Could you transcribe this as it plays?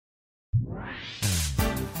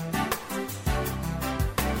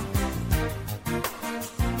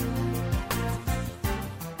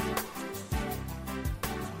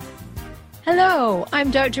Hello, I'm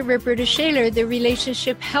Dr. Roberta Shaler, the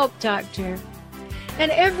Relationship Help Doctor. And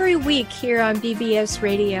every week here on BBS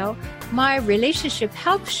Radio, my Relationship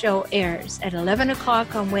Help show airs at 11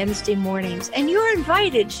 o'clock on Wednesday mornings, and you're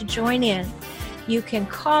invited to join in. You can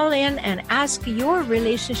call in and ask your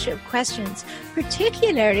relationship questions,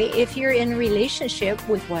 particularly if you're in a relationship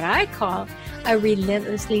with what I call a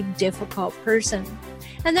relentlessly difficult person.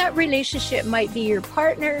 And that relationship might be your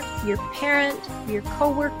partner, your parent, your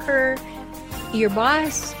coworker, your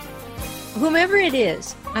boss, whomever it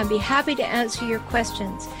is. I'd be happy to answer your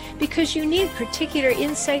questions because you need particular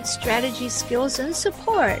insights, strategies, skills, and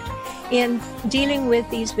support in dealing with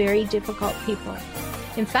these very difficult people.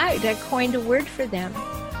 In fact, I coined a word for them,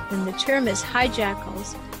 and the term is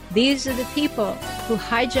hijackals. These are the people who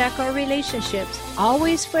hijack our relationships,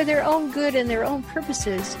 always for their own good and their own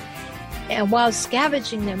purposes, and while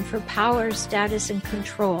scavenging them for power, status, and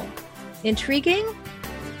control. Intriguing?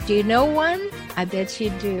 Do you know one? I bet you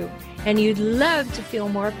do. And you'd love to feel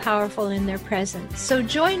more powerful in their presence. So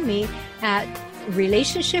join me at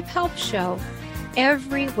Relationship Help Show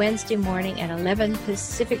every Wednesday morning at 11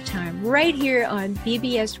 Pacific Time, right here on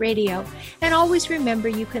BBS Radio. And always remember,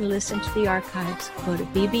 you can listen to the archives. Go to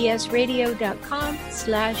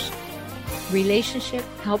bbsradio.com/Relationship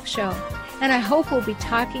Help Show. And I hope we'll be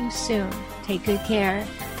talking soon. Take good care.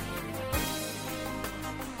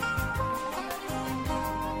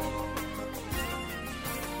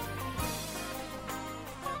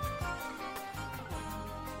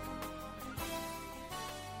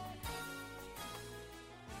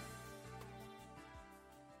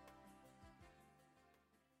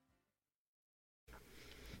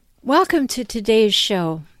 Welcome to today's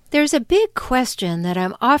show. There's a big question that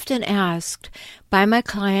I'm often asked by my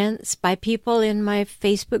clients, by people in my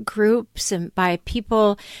Facebook groups, and by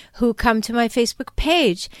people who come to my Facebook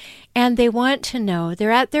page, and they want to know,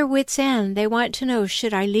 they're at their wits' end. They want to know,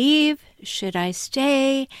 should I leave? Should I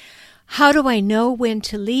stay? How do I know when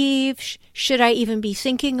to leave? Should I even be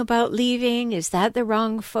thinking about leaving? Is that the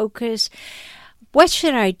wrong focus? What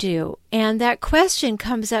should I do? And that question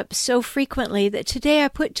comes up so frequently that today I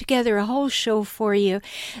put together a whole show for you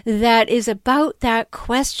that is about that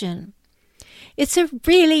question. It's a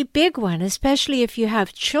really big one, especially if you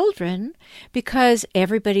have children, because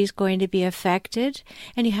everybody's going to be affected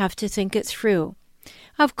and you have to think it through.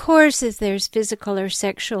 Of course, if there's physical or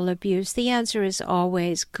sexual abuse, the answer is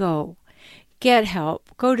always go. Get help,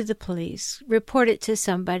 go to the police, report it to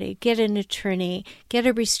somebody, get an attorney, get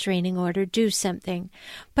a restraining order, do something.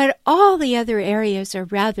 But all the other areas are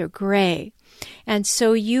rather gray. And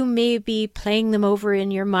so you may be playing them over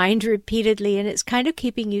in your mind repeatedly, and it's kind of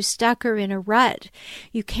keeping you stuck or in a rut.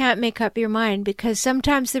 You can't make up your mind because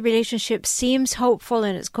sometimes the relationship seems hopeful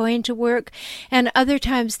and it's going to work, and other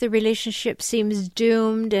times the relationship seems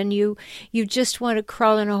doomed and you just want to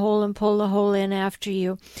crawl in a hole and pull the hole in after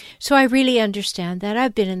you. So I really understand that.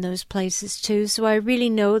 I've been in those places too, so I really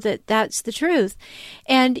know that that's the truth.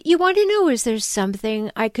 And you want to know, is there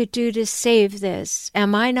something I could do to save this?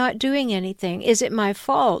 Am I not doing anything? Is it my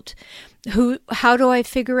fault? How do I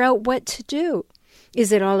figure out what to do?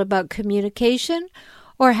 Is it all about communication?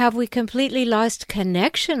 Or have we completely lost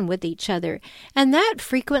connection with each other? And that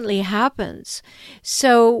frequently happens.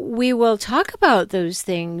 So we will talk about those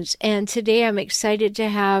things. And today I'm excited to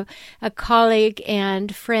have a colleague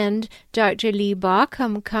and friend, Dr. Lee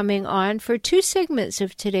Baucom, coming on for 2 segments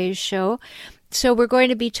of today's show. So we're going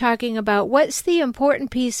to be talking about what's the important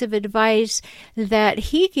piece of advice that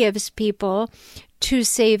he gives people to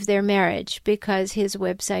save their marriage, because his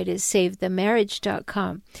website is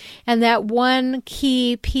savethemarriage.com. And that one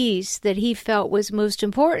key piece that he felt was most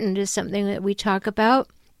important is something that we talk about.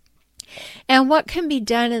 And what can be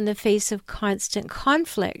done in the face of constant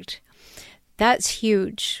conflict? That's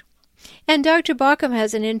huge. And Dr. Baucom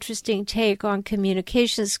has an interesting take on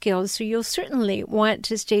communication skills, so you'll certainly want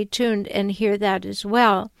to stay tuned and hear that as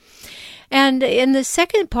well. And in the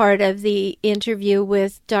second part of the interview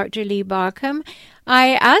with Dr. Lee Baucom,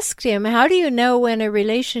 I asked him, how do you know when a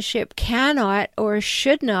relationship cannot or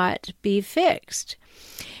should not be fixed?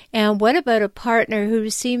 And what about a partner who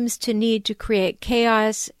seems to need to create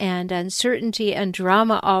chaos and uncertainty and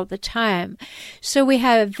drama all the time? So we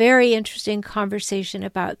had a very interesting conversation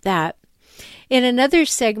about that. In another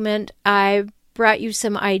segment, I brought you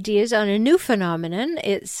some ideas on a new phenomenon.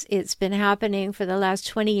 It's been happening for the last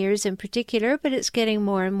 20 years in particular, but it's getting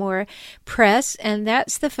more and more press, and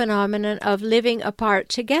that's the phenomenon of living apart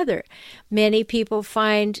together. Many people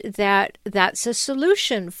find that that's a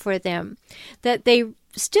solution for them, that they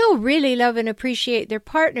still really love and appreciate their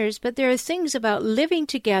partners, but there are things about living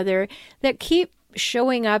together that keep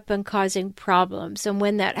showing up and causing problems. And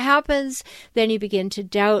when that happens, then you begin to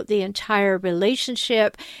doubt the entire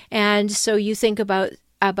relationship. And so you think about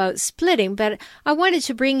splitting. But I wanted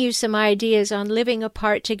to bring you some ideas on living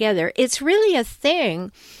apart together. It's really a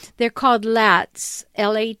thing. They're called LATS,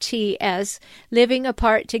 L-A-T-S, living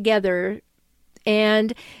apart together.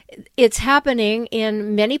 And it's happening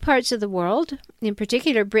in many parts of the world, in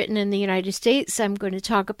particular Britain and the United States, I'm going to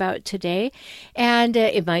talk about today. And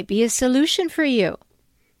it might be a solution for you.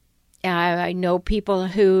 I know people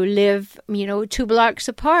who live, 2 blocks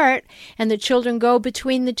apart, and the children go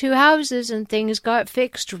between the 2 houses and things got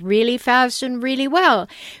fixed really fast and really well.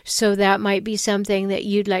 So that might be something that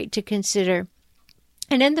you'd like to consider.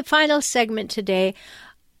 And in the final segment today,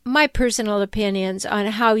 my personal opinions on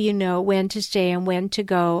how you know when to stay and when to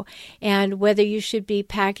go, and whether you should be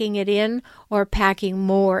packing it in or packing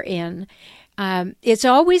more in. It's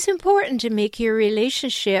always important to make your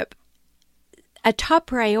relationship a top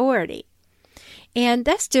priority. And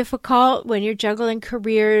that's difficult when you're juggling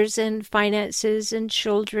careers and finances and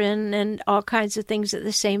children and all kinds of things at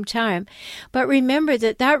the same time. But remember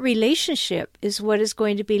that relationship is what is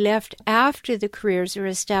going to be left after the careers are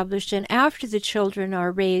established and after the children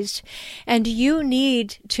are raised. And you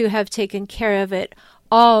need to have taken care of it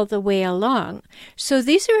all the way along. So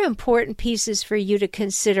these are important pieces for you to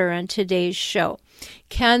consider on today's show.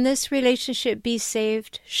 Can this relationship be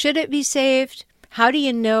saved? Should it be saved? How do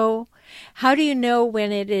you know? How do you know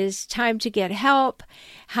when it is time to get help?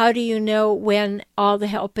 How do you know when all the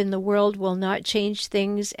help in the world will not change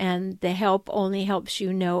things and the help only helps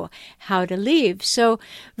you know how to leave? So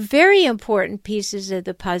very important pieces of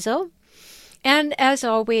the puzzle. And as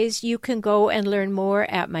always, you can go and learn more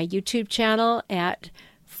at my YouTube channel at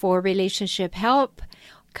For Relationship Help.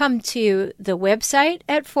 Come to the website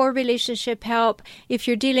at For Relationship Help. If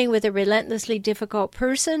you're dealing with a relentlessly difficult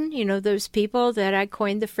person, those people that I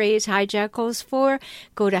coined the phrase hijackals for,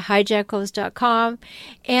 go to hijackals.com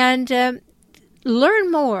and learn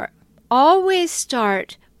more. Always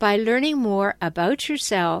start by learning more about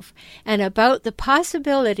yourself and about the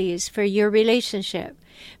possibilities for your relationship,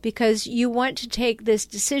 because you want to take this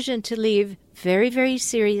decision to leave very, very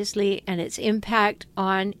seriously and its impact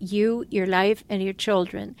on you, your life, and your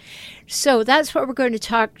children. So that's what we're going to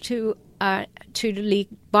talk to Lee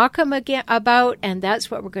Baucom again about, and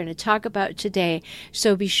that's what we're going to talk about today.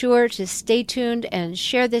 So be sure to stay tuned and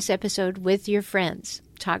share this episode with your friends.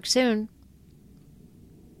 Talk soon.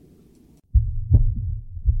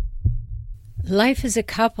 Life as a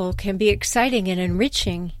couple can be exciting and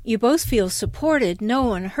enriching. You both feel supported,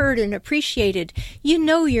 known, heard, and appreciated. You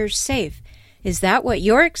know you're safe. Is that what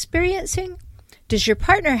you're experiencing? Does your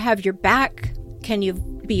partner have your back? Can you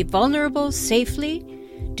be vulnerable safely?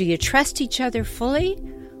 Do you trust each other fully?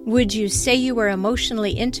 Would you say you were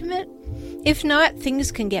emotionally intimate? If not,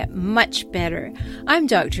 things can get much better. I'm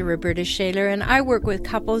Dr. Roberta Shaler, and I work with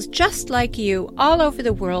couples just like you all over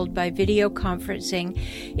the world by video conferencing.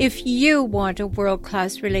 If you want a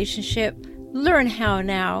world-class relationship, learn how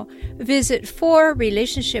now. Visit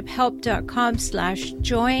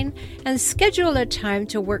forrelationshiphelp.com/join and schedule a time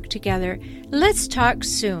to work together. Let's talk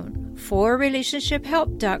soon.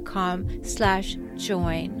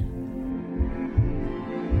 forrelationshiphelp.com/join.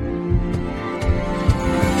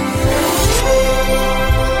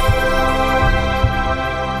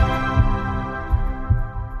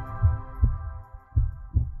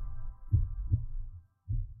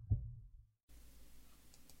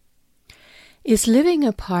 Is living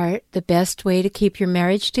apart the best way to keep your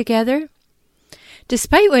marriage together?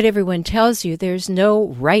 Despite what everyone tells you, there's no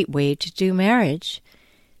right way to do marriage.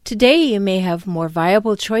 Today you may have more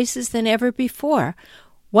viable choices than ever before.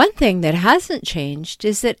 One thing that hasn't changed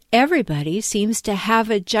is that everybody seems to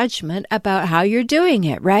have a judgment about how you're doing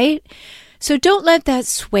it, right? So don't let that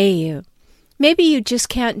sway you. Maybe you just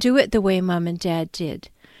can't do it the way Mom and Dad did.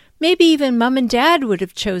 Maybe even Mom and Dad would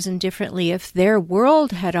have chosen differently if their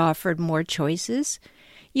world had offered more choices.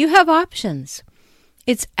 You have options.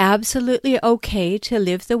 It's absolutely okay to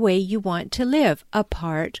live the way you want to live,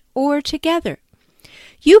 apart or together.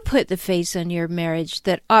 You put the face on your marriage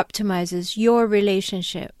that optimizes your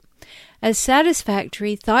relationship. A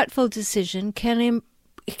satisfactory, thoughtful decision can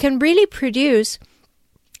really produce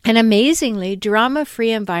an amazingly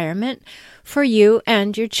drama-free environment for you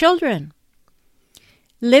and your children.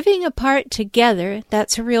 Living apart together,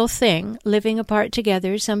 that's a real thing. Living apart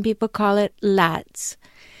together, some people call it LATS.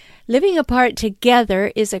 Living apart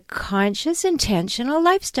together is a conscious, intentional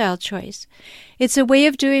lifestyle choice. It's a way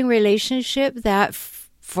of doing relationship that,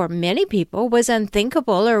 for many people, was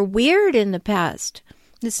unthinkable or weird in the past.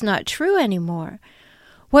 It's not true anymore.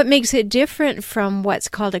 What makes it different from what's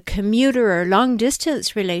called a commuter or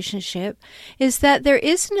long-distance relationship is that there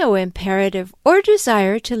is no imperative or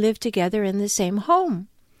desire to live together in the same home.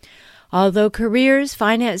 Although careers,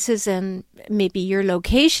 finances, and maybe your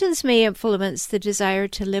locations may influence the desire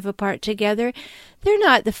to live apart together, they're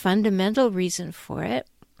not the fundamental reason for it.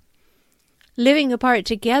 Living apart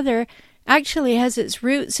together actually has its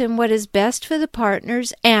roots in what is best for the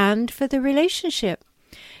partners and for the relationship.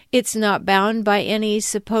 It's not bound by any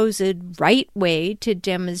supposed right way to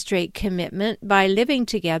demonstrate commitment by living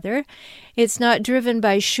together. It's not driven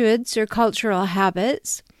by shoulds or cultural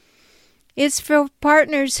habits. It's for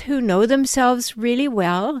partners who know themselves really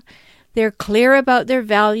well. They're clear about their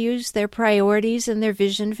values, their priorities, and their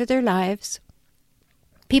vision for their lives.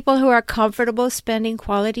 People who are comfortable spending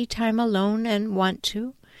quality time alone and want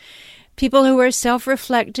to. People who are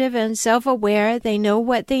self-reflective and self-aware. They know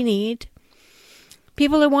what they need.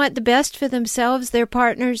 People who want the best for themselves, their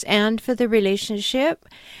partners, and for the relationship.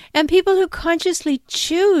 And people who consciously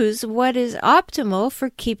choose what is optimal for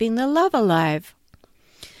keeping the love alive.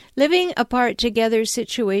 Living apart together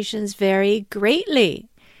situations vary greatly.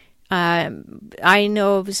 I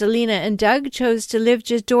know Selena and Doug chose to live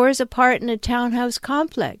just doors apart in a townhouse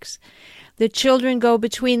complex. The children go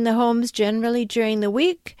between the homes generally during the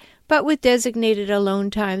week, but with designated alone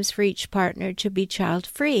times for each partner to be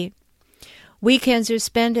child-free. Weekends are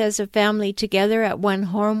spent as a family together at one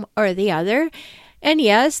home or the other. And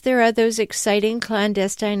yes, there are those exciting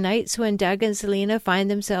clandestine nights when Doug and Selena find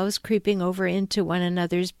themselves creeping over into one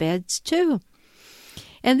another's beds too.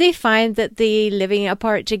 And they find that the living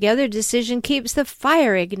apart together decision keeps the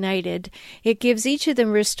fire ignited. It gives each of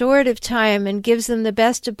them restorative time and gives them the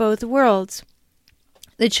best of both worlds.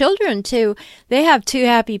 The children, too, they have two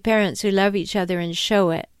happy parents who love each other and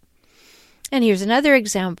show it. And here's another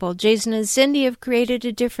example. Jason and Cindy have created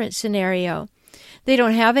a different scenario. They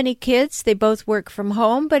don't have any kids. They both work from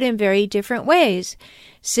home, but in very different ways.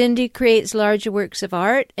 Cindy creates large works of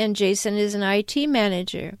art, and Jason is an IT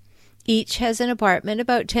manager. Each has an apartment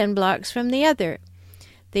about 10 blocks from the other.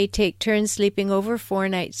 They take turns sleeping over 4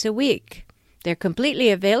 nights a week. They're completely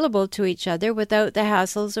available to each other without the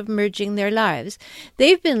hassles of merging their lives.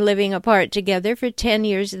 They've been living apart together for 10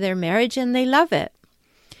 years of their marriage, and they love it.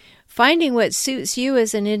 Finding what suits you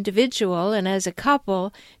as an individual and as a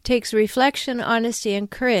couple takes reflection, honesty, and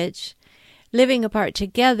courage. Living apart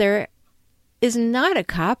together is not a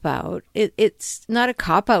cop-out. It's not a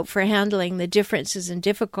cop-out for handling the differences and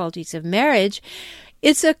difficulties of marriage.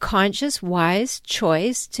 It's a conscious, wise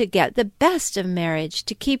choice to get the best of marriage,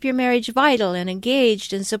 to keep your marriage vital and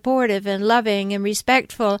engaged and supportive and loving and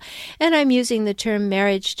respectful. And I'm using the term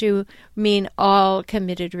marriage to mean all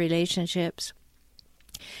committed relationships.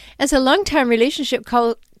 As a long-time relationship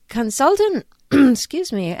consultant,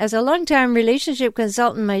 as a long-time relationship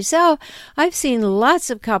consultant myself, I've seen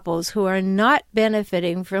lots of couples who are not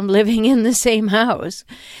benefiting from living in the same house.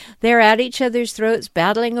 They're at each other's throats,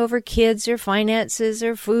 battling over kids or finances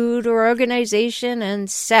or food or organization and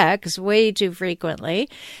sex way too frequently.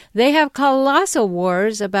 They have colossal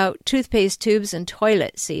wars about toothpaste tubes and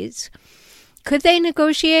toilet seats. Could they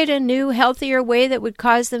negotiate a new, healthier way that would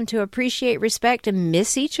cause them to appreciate, respect, and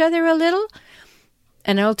miss each other a little?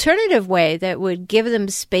 An alternative way that would give them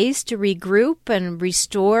space to regroup and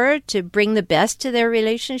restore, to bring the best to their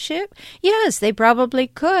relationship? Yes, they probably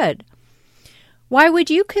could. Why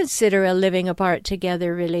would you consider a living apart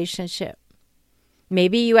together relationship?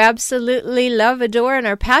 Maybe you absolutely love, adore, and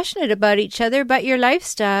are passionate about each other, but your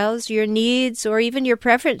lifestyles, your needs, or even your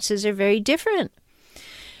preferences are very different.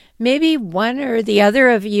 Maybe one or the other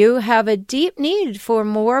of you have a deep need for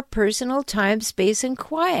more personal time, space, and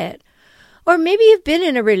quiet. Or maybe you've been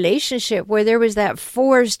in a relationship where there was that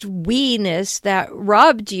forced we-ness that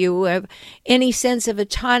robbed you of any sense of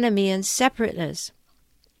autonomy and separateness.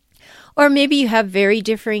 Or maybe you have very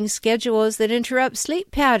differing schedules that interrupt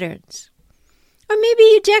sleep patterns. Or maybe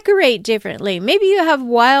you decorate differently. Maybe you have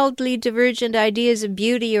wildly divergent ideas of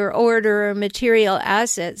beauty or order or material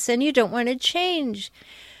assets and you don't want to change.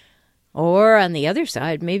 Or on the other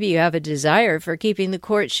side, maybe you have a desire for keeping the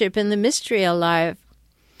courtship and the mystery alive.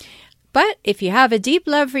 But if you have a deep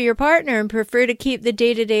love for your partner and prefer to keep the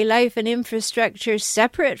day-to-day life and infrastructure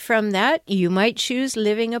separate from that, you might choose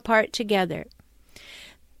living apart together.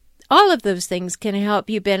 All of those things can help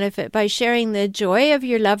you benefit by sharing the joy of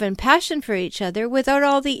your love and passion for each other without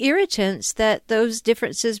all the irritants that those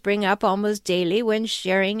differences bring up almost daily when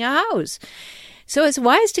sharing a house. So it's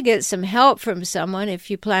wise to get some help from someone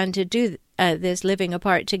if you plan to do this living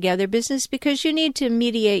apart together business because you need to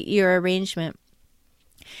mediate your arrangement.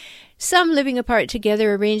 Some living apart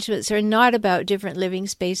together arrangements are not about different living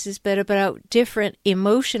spaces, but about different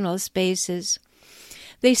emotional spaces.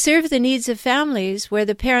 They serve the needs of families where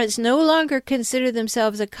the parents no longer consider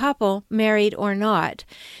themselves a couple, married or not.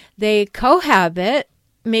 They cohabit,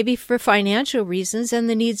 maybe for financial reasons, and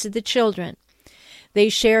the needs of the children. They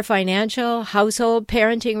share financial, household,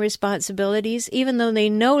 parenting responsibilities, even though they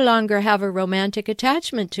no longer have a romantic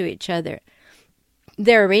attachment to each other.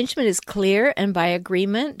 Their arrangement is clear and by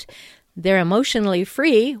agreement. They're emotionally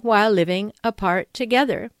free while living apart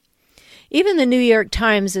together. Even the New York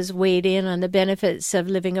Times has weighed in on the benefits of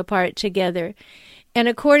living apart together. And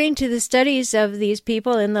according to the studies of these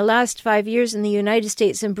people in the last 5 years in the United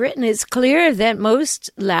States and Britain, it's clear that most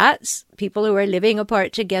LATs, people who are living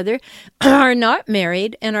apart together, are not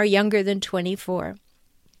married and are younger than 24.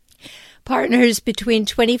 Partners between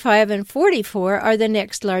 25 and 44 are the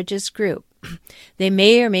next largest group. They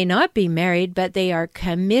may or may not be married, but they are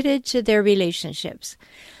committed to their relationships.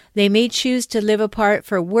 They may choose to live apart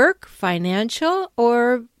for work, financial,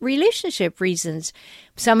 or relationship reasons.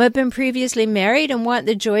 Some have been previously married and want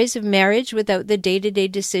the joys of marriage without the day-to-day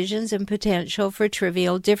decisions and potential for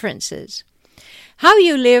trivial differences. How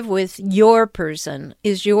you live with your person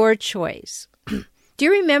is your choice. Do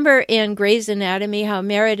you remember in Grey's Anatomy how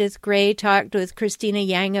Meredith Grey talked with Christina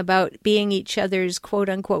Yang about being each other's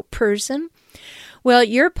quote-unquote person? Well,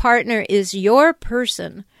 your partner is your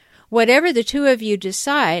person. Whatever the two of you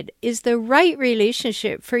decide is the right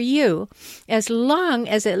relationship for you, as long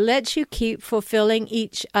as it lets you keep fulfilling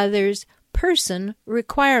each other's person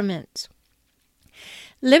requirements.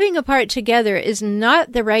 Living apart together is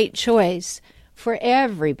not the right choice for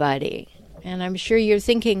everybody. And I'm sure you're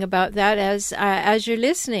thinking about that as you're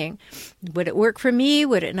listening. Would it work for me?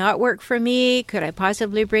 Would it not work for me? Could I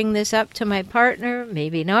possibly bring this up to my partner?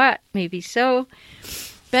 Maybe not. Maybe so.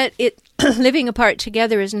 But living apart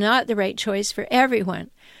together is not the right choice for everyone.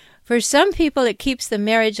 For some people, it keeps the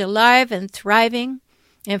marriage alive and thriving.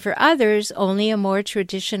 And for others, only a more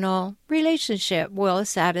traditional relationship will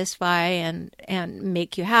satisfy and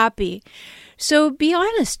make you happy. So be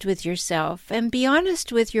honest with yourself and be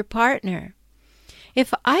honest with your partner.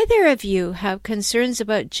 If either of you have concerns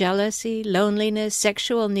about jealousy, loneliness,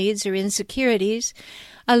 sexual needs, or insecurities,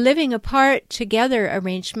 a living apart together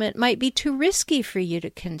arrangement might be too risky for you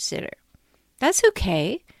to consider. That's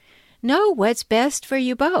okay. Know what's best for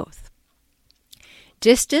you both.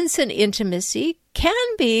 Distance and intimacy can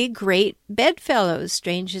be great bedfellows,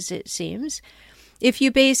 strange as it seems. If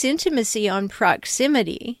you base intimacy on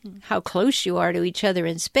proximity, how close you are to each other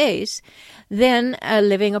in space, then a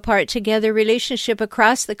living apart together relationship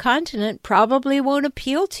across the continent probably won't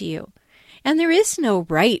appeal to you. And there is no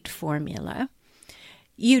right formula.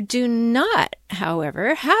 You do not,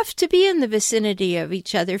 however, have to be in the vicinity of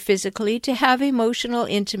each other physically to have emotional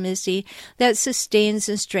intimacy that sustains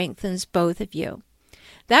and strengthens both of you.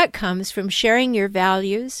 That comes from sharing your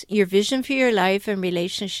values, your vision for your life and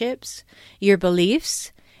relationships, your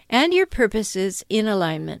beliefs, and your purposes in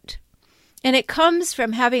alignment. And it comes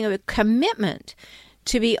from having a commitment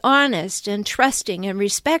to be honest and trusting and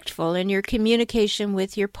respectful in your communication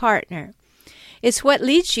with your partner. It's what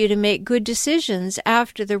leads you to make good decisions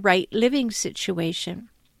after the right living situation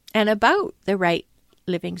and about the right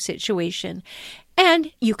living situation.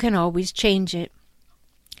 And you can always change it.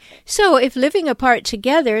 So if living apart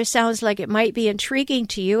together sounds like it might be intriguing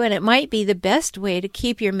to you and it might be the best way to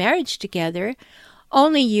keep your marriage together,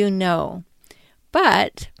 only you know.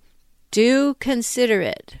 But do consider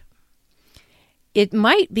it. It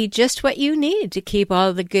might be just what you need to keep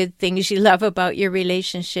all the good things you love about your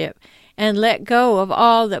relationship and let go of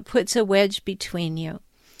all that puts a wedge between you.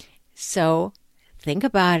 So think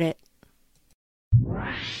about it.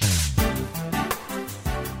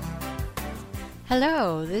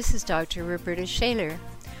 Hello, this is Dr. Roberta Shaler.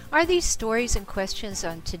 Are these stories and questions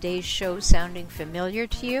on today's show sounding familiar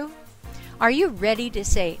to you? Are you ready to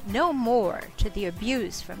say no more to the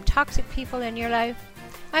abuse from toxic people in your life?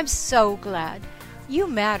 I'm so glad. You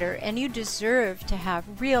matter and you deserve to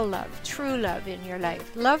have real love, true love in your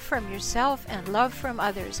life. Love from yourself and love from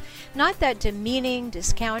others. Not that demeaning,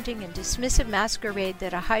 discounting, and dismissive masquerade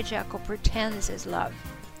that a hijackal pretends is love.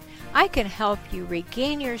 I can help you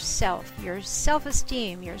regain yourself, your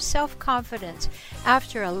self-esteem, your self-confidence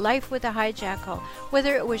after a life with a hijackal,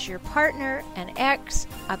 whether it was your partner, an ex,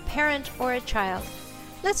 a parent, or a child.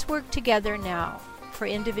 Let's work together now. For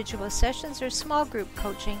individual sessions or small group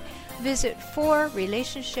coaching, visit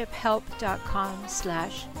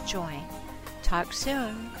forrelationshiphelp.com/join. Talk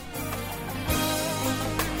soon.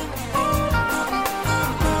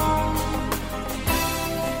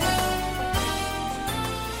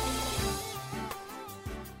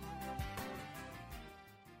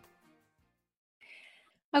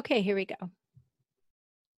 Okay, here we go.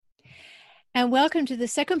 And welcome to the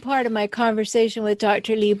second part of my conversation with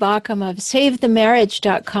Dr. Lee Baucom of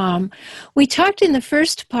SaveTheMarriage.com. We talked in the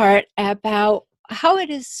first part about how it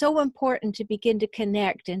is so important to begin to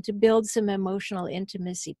connect and to build some emotional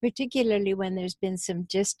intimacy, particularly when there's been some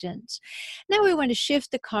distance. Now we want to shift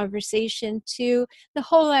the conversation to the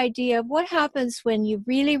whole idea of what happens when you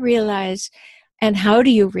really realize, and how do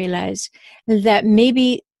you realize, that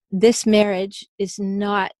maybe this marriage is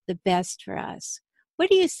not the best for us. What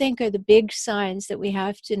do you think are the big signs that we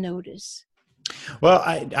have to notice? Well,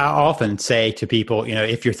 I often say to people,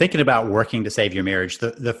 if you're thinking about working to save your marriage,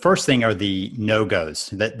 the first thing are the no-goes,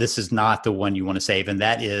 that this is not the one you want to save, and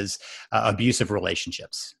that is abusive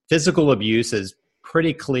relationships. Physical abuse is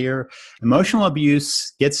pretty clear. Emotional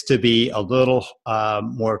abuse gets to be a little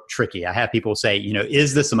more tricky. I have people say,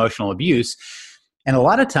 is this emotional abuse? And a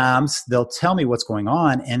lot of times they'll tell me what's going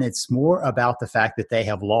on, and it's more about the fact that they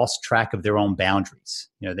have lost track of their own boundaries.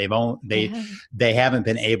 They haven't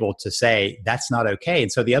been able to say that's not okay,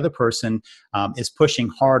 and so the other person is pushing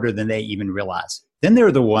harder than they even realize. Then there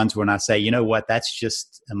are the ones when I say, you know what, that's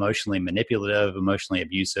just emotionally manipulative, emotionally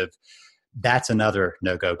abusive. That's another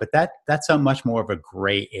no-go, but that's a much more of a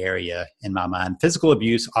gray area in my mind. Physical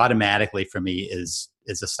abuse automatically for me is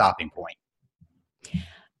a stopping point.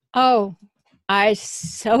 Oh, I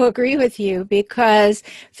so agree with you, because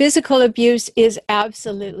physical abuse is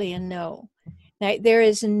absolutely a no. Now, there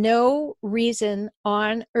is no reason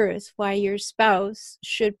on earth why your spouse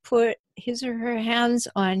should put his or her hands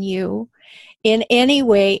on you in any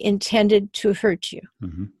way intended to hurt you.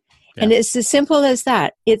 Mm-hmm. Yeah. And it's as simple as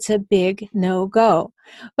that. It's a big no-go.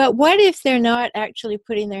 But what if they're not actually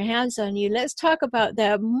putting their hands on you? Let's talk about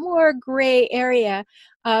the more gray area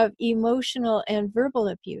of emotional and verbal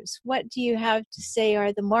abuse. What do you have to say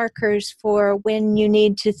are the markers for when you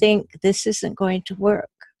need to think this isn't going to work?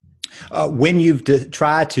 When you've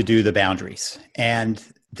tried to do the boundaries and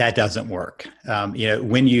that doesn't work.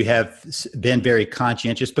 When you have been very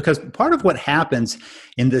conscientious, because part of what happens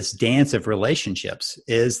in this dance of relationships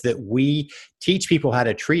is that we teach people how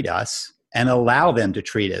to treat us and allow them to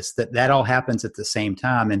treat us. That all happens at the same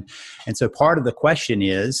time. And so part of the question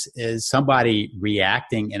is somebody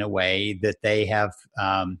reacting in a way that they have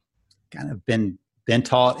kind of been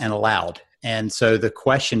taught and allowed. And so the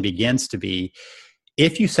question begins to be,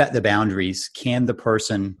 if you set the boundaries, can the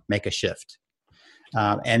person make a shift?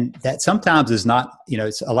 And that sometimes is not,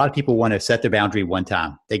 a lot of people want to set their boundary one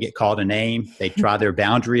time. They get called a name, they try their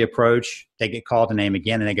boundary approach, they get called a name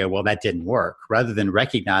again, and they go, well, that didn't work, rather than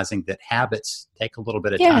recognizing that habits take a little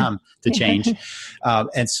bit of time to change.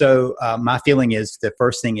 And so my feeling is the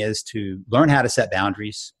first thing is to learn how to set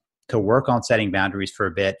boundaries, to work on setting boundaries for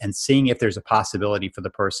a bit and seeing if there's a possibility for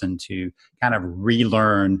the person to kind of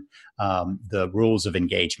relearn the rules of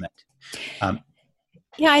engagement.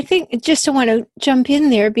 Yeah, I think just I want to jump in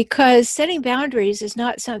there, because setting boundaries is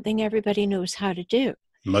not something everybody knows how to do.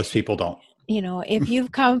 Most people don't. If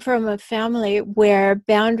you've come from a family where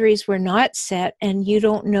boundaries were not set and you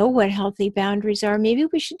don't know what healthy boundaries are, maybe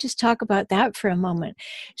we should just talk about that for a moment.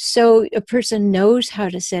 So a person knows how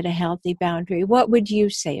to set a healthy boundary. What would you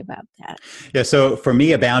say about that? Yeah, so for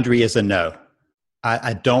me, a boundary is a no.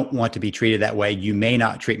 I don't want to be treated that way. You may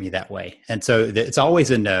not treat me that way. And so it's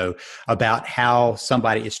always a no about how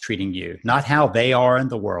somebody is treating you, not how they are in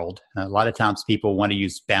the world. A lot of times people want to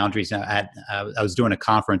use boundaries. I was doing a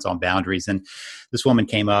conference on boundaries, and this woman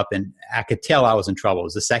came up, and I could tell I was in trouble. It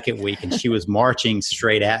was the second week, and she was marching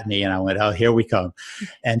straight at me, and I went, oh, here we come.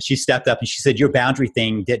 And she stepped up and she said, your boundary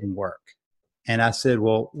thing didn't work. And I said,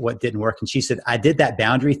 well, what didn't work? And she said, I did that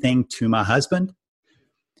boundary thing to my husband,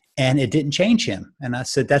 and it didn't change him. And I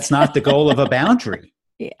said, that's not the goal of a boundary.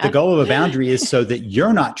 Yeah. The goal of a boundary is so that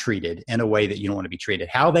you're not treated in a way that you don't want to be treated.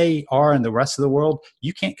 How they are in the rest of the world,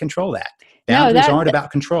 you can't control that. Boundaries aren't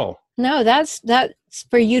about control. No, that's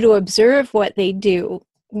for you to observe what they do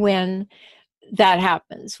when that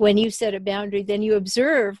happens. When you set a boundary, then you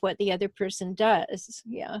observe what the other person does.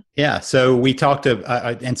 Yeah. Yeah. So we talked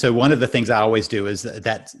and so one of the things I always do is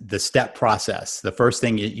that the step process. The first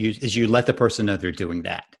thing is you let the person know they're doing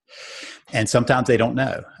that. And sometimes they don't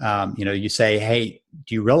know. You say, hey,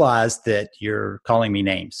 do you realize that you're calling me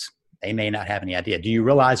names? They may not have any idea. Do you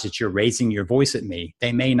realize that you're raising your voice at me?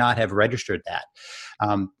 They may not have registered that.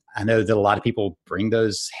 I know that a lot of people bring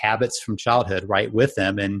those habits from childhood right with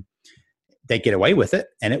them, and they get away with it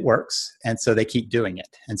and it works. And so they keep doing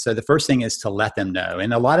it. And so the first thing is to let them know.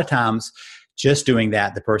 And a lot of times just doing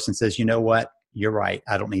that, the person says, you know what, you're right.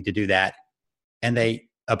 I don't need to do that. And they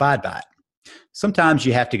abide by it. Sometimes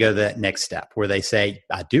you have to go to that next step where they say,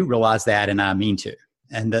 I do realize that and I mean to.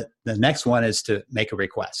 And the next one is to make a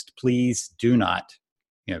request. Please do not,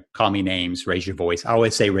 call me names, raise your voice. I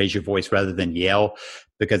always say raise your voice rather than yell,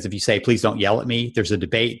 because if you say, please don't yell at me, there's a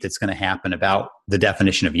debate that's going to happen about the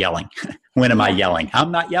definition of yelling. When am I yelling?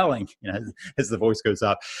 I'm not yelling, as the voice goes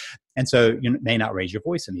up. And so you may not raise your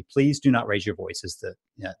voice at me. Please do not raise your voice is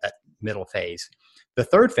that middle phase. The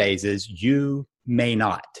third phase is you may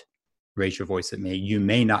not raise your voice at me. You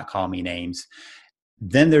may not call me names.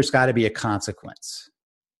 Then there's got to be a consequence.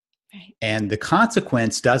 Right. And the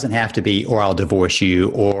consequence doesn't have to be, or I'll divorce you,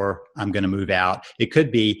 or I'm going to move out. It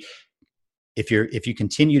could be, if you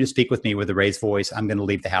continue to speak with me with a raised voice, I'm going to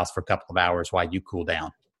leave the house for a couple of hours while you cool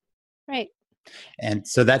down. Right. And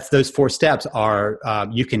so those 4 steps are,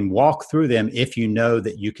 you can walk through them if you know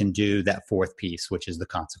that you can do that fourth piece, which is the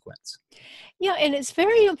consequence. Yeah, and it's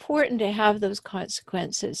very important to have those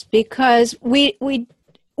consequences, because we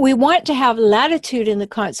want to have latitude in the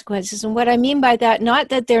consequences. And what I mean by that, not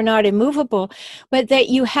that they're not immovable, but that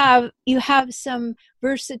you have some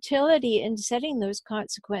versatility in setting those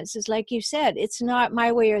consequences. Like you said, it's not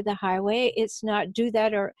my way or the highway. It's not do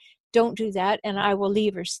that or don't do that and I will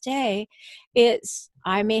leave or stay. It's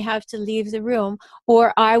I may have to leave the room,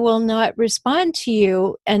 or I will not respond to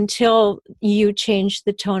you until you change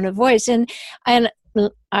the tone of voice. And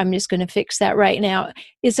I'm just going to fix that right now.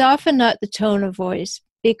 It's often not the tone of voice,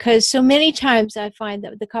 because so many times I find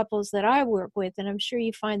that the couples that I work with, and I'm sure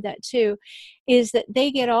you find that too, is that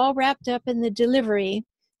they get all wrapped up in the delivery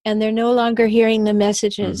and they're no longer hearing the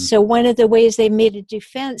messages. Mm-hmm. So one of the ways they made a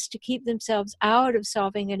defense to keep themselves out of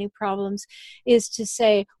solving any problems is to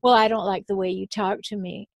say, well, I don't like the way you talk to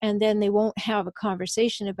me. And then they won't have a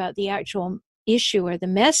conversation about the actual issue or the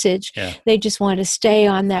message. Yeah. They just want to stay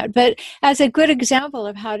on that. But as a good example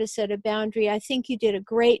of how to set a boundary, I think you did a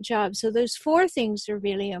great job. So those 4 things are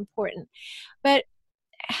really important. But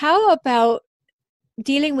how about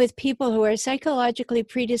dealing with people who are psychologically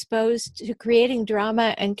predisposed to creating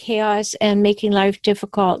drama and chaos and making life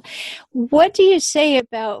difficult? What do you say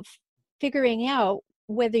about figuring out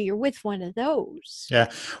whether you're with one of those? Yeah.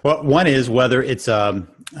 Well, one is whether it's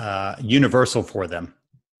universal for them.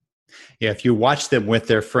 If you watch them with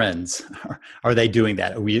their friends, are they doing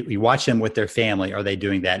that? We watch them with their family, are they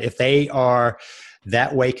doing that? If they are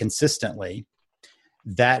that way consistently,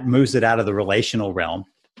 that moves it out of the relational realm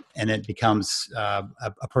and it becomes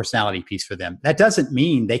a personality piece for them. That doesn't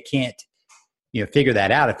mean they can't figure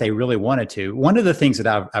that out if they really wanted to. One of the things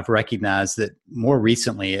that I've recognized that more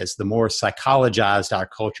recently is the more psychologized our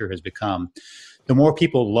culture has become, the more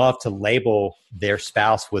people love to label their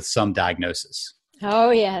spouse with some diagnosis.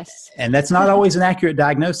 Oh, yes. And that's not always an accurate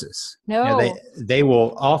diagnosis. No. They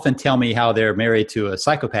will often tell me how they're married to a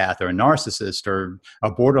psychopath or a narcissist or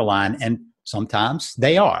a borderline, and sometimes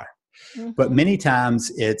they are. Mm-hmm. But many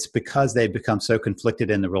times it's because they've become so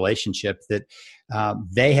conflicted in the relationship that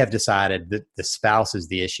they have decided that the spouse is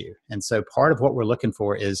the issue. And so part of what we're looking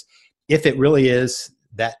for is, if it really is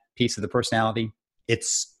that piece of the personality,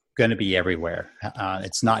 it's going to be everywhere.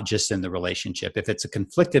 It's not just in the relationship. If it's a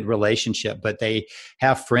conflicted relationship, but they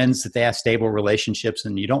have friends that they have stable relationships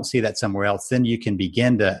and you don't see that somewhere else, then you can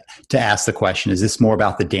begin to ask the question, is this more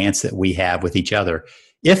about the dance that we have with each other?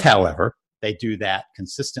 If, however, they do that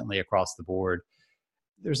consistently across the board,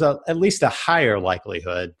 there's at least a higher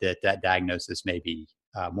likelihood that diagnosis may be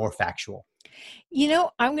more factual.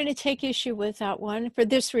 I'm going to take issue with that one for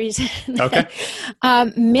this reason. Okay.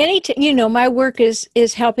 My work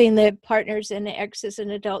is helping the partners and the exes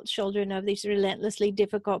and adult children of these relentlessly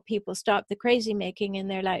difficult people stop the crazy making in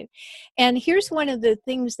their life. And here's one of the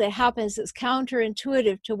things that happens that's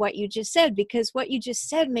counterintuitive to what you just said, because what you just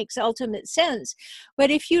said makes ultimate sense.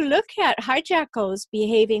 But if you look at hijackals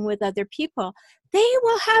behaving with other people, they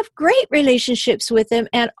will have great relationships with them,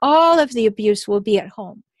 and all of the abuse will be at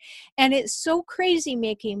home. And it's so crazy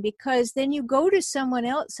making, because then you go to someone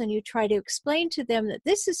else and you try to explain to them that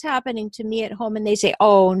this is happening to me at home, and they say,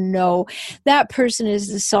 oh no, that person is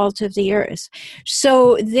the salt of the earth.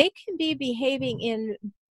 So they can be behaving in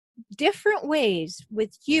different ways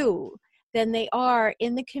with you than they are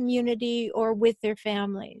in the community or with their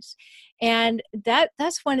families. And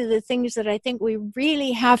that's one of the things that I think we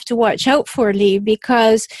really have to watch out for, Lee,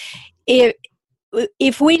 because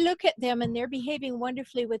if we look at them and they're behaving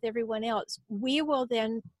wonderfully with everyone else, we will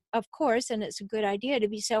then, of course, and it's a good idea to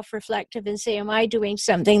be self-reflective and say, am I doing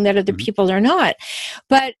something that other people are not?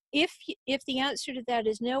 But if the answer to that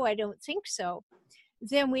is no, I don't think so,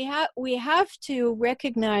 then we have to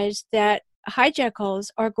recognize that hijackals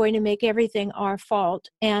are going to make everything our fault,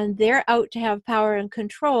 and they're out to have power and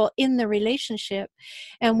control in the relationship.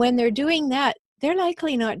 And when they're doing that, they're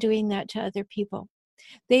likely not doing that to other people.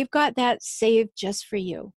 they've got that saved just for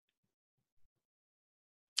you.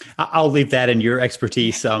 I'll leave that in your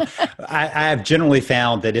expertise. I have generally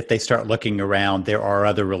found that if they start looking around, there are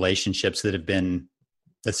other relationships that have been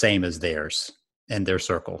the same as theirs in their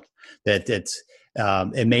circle. That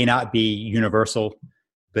it may not be universal,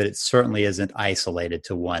 but it certainly isn't isolated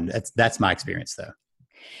to one. That's my experience, though.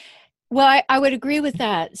 Well, I would agree with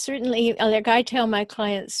that. Certainly, like I tell my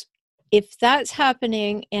clients, if that's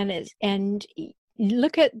happening and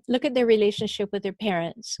look at their relationship with their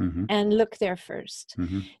parents, Mm-hmm. and look there first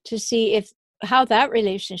Mm-hmm. to see how that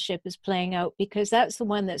relationship is playing out, because that's the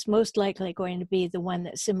one that's most likely going to be the one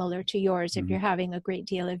that's similar to yours if Mm-hmm. you're having a great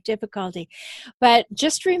deal of difficulty. But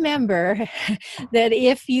just remember that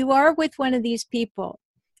if you are with one of these people,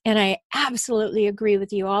 and I absolutely agree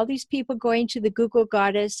with you, all these people going to the Google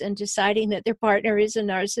Goddess and deciding that their partner is a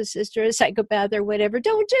narcissist or a psychopath or whatever,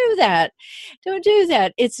 don't do that. Don't do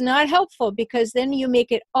that. It's not helpful, because then you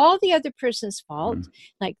make it all the other person's fault. Mm-hmm.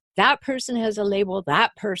 Like, that person has a label,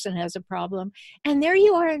 that person has a problem. And there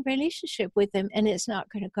you are in relationship with them, and it's not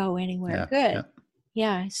going to go anywhere good.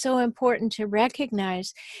 Yeah, so important to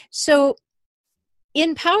recognize. So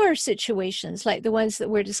in power situations like the ones that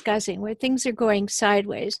we're discussing, where things are going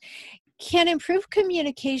sideways, can improved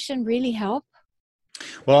communication really help?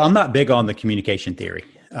 Well, I'm not big on the communication theory.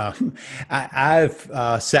 I've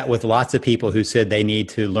sat with lots of people who said they need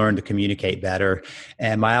to learn to communicate better.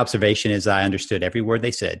 And my observation is I understood every word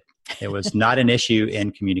they said. It was not an issue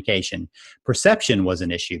in communication. Perception was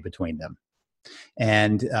an issue between them.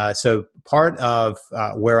 And so part of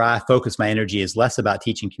where I focus my energy is less about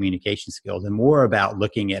teaching communication skills and more about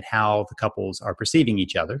looking at how the couples are perceiving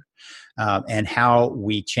each other, and how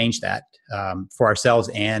we change that for ourselves,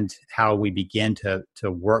 and how we begin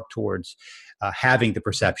to work towards having the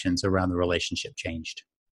perceptions around the relationship changed.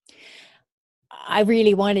 I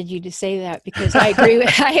really wanted you to say that, because I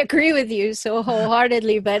agree with you so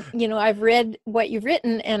wholeheartedly. But, I've read what you've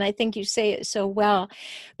written, and I think you say it so well,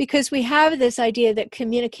 because we have this idea that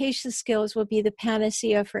communication skills will be the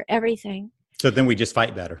panacea for everything. So then we just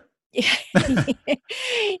fight better.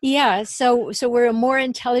 Yeah, so we're more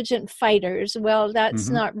intelligent fighters. Well, that's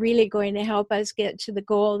Mm-hmm. not really going to help us get to the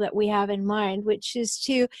goal that we have in mind, which is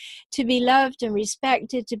to be loved and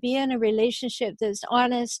respected, to be in a relationship that's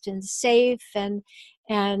honest and safe and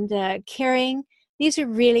caring. These are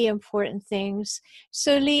really important things.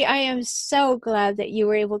 So, Lee, I am so glad that you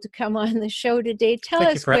were able to come on the show today. Tell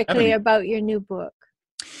us quickly about your new book.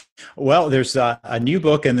 Well, there's a new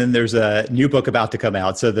book, and then there's a new book about to come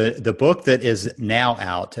out. So the book that is now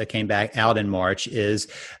out, came back out in March, is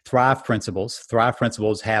Thrive Principles. Thrive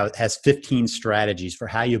Principles has 15 strategies for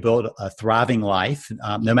how you build a thriving life,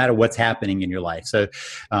 no matter what's happening in your life. So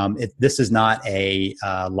this is not a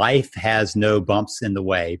life has no bumps in the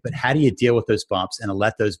way, but how do you deal with those bumps and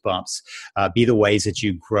let those bumps be the ways that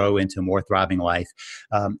you grow into a more thriving life?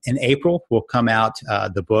 In April will come out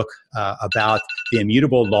the book about the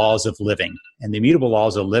immutable laws of living. And the immutable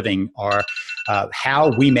laws of living are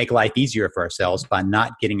how we make life easier for ourselves by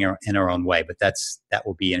not getting in our own way. But that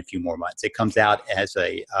will be in a few more months. It comes out as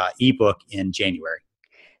a ebook in January.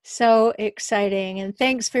 So exciting. And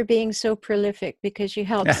thanks for being so prolific, because you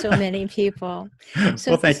help so many people.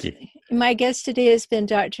 So well, thank you. My guest today has been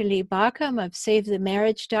Dr. Lee Baucom of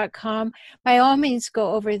SaveTheMarriage.com. By all means,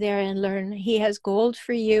 go over there and learn. He has gold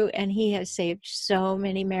for you, and he has saved so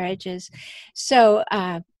many marriages. So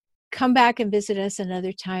come back and visit us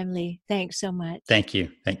another time, Lee. Thanks so much. Thank you.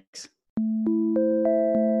 Thanks.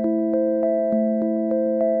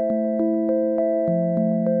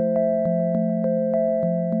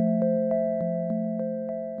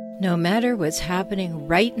 No matter what's happening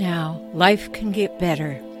right now, life can get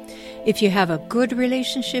better. If you have a good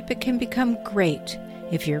relationship, it can become great.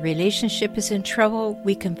 If your relationship is in trouble,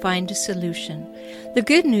 we can find a solution. The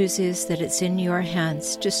good news is that it's in your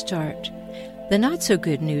hands to start. The not so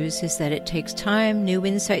good news is that it takes time, new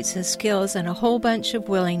insights and skills, and a whole bunch of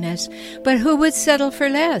willingness. But who would settle for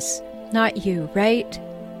less? Not you, right?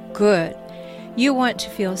 Good. You want to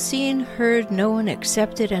feel seen, heard, known,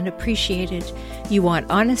 accepted, and appreciated. You want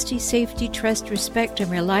honesty, safety, trust, respect, and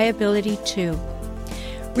reliability too.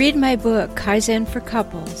 Read my book, Kaizen for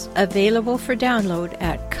Couples, available for download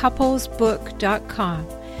at couplesbook.com.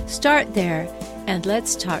 Start there, and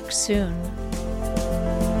let's talk soon.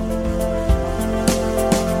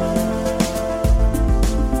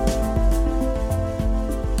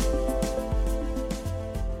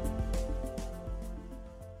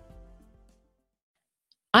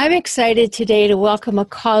 I'm excited today to welcome a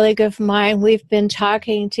colleague of mine. We've been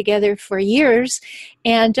talking together for years,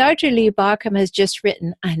 and Dr. Lee Baucom has just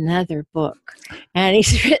written another book. And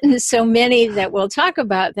he's written so many that we'll talk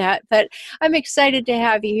about that. But I'm excited to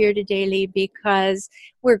have you here today, Lee, because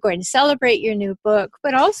we're going to celebrate your new book,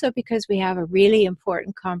 but also because we have a really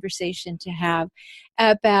important conversation to have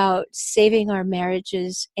about saving our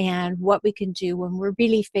marriages and what we can do when we're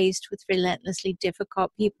really faced with relentlessly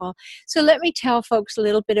difficult people. So let me tell folks a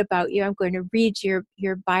little bit about you. I'm going to read your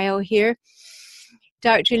bio here.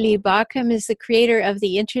 Dr. Lee Baucom is the creator of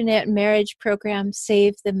the internet marriage program,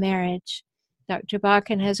 Save the Marriage. Dr.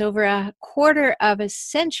 Baucom has over a quarter of a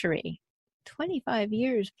century, 25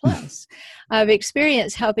 years plus, of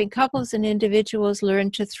experience helping couples and individuals learn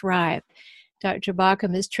to thrive. Dr.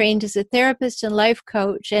 Baucom is trained as a therapist and life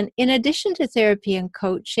coach, and in addition to therapy and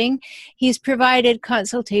coaching, he's provided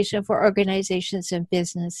consultation for organizations and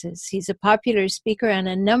businesses. He's a popular speaker on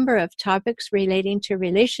a number of topics relating to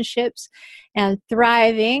relationships and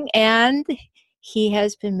thriving, and he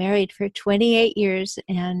has been married for 28 years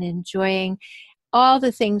and enjoying all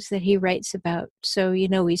the things that he writes about. So,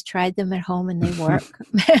 he's tried them at home and they work.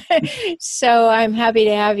 So I'm happy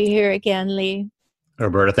to have you here again, Lee.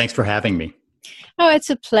 Roberta, thanks for having me. Oh,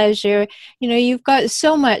 it's a pleasure. You've got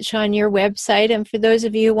so much on your website. And for those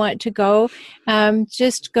of you who want to go,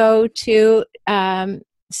 just go to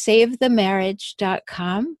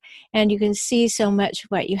savethemarriage.com and you can see so much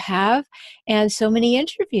of what you have and so many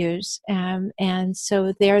interviews. And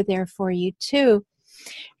so they're there for you too.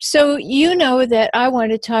 So you know that I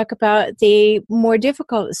want to talk about the more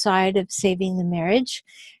difficult side of saving the marriage,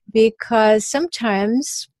 because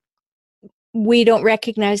sometimes we don't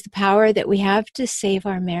recognize the power that we have to save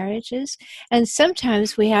our marriages. And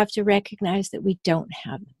sometimes we have to recognize that we don't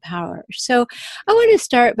have the power. So I want to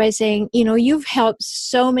start by saying, you've helped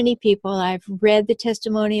so many people. I've read the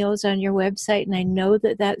testimonials on your website, and I know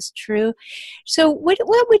that that's true. So what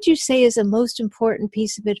would you say is the most important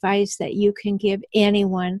piece of advice that you can give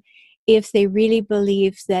anyone if they really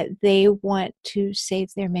believe that they want to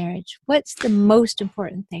save their marriage? What's the most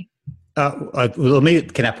important thing? Can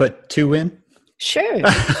I put two in? Sure.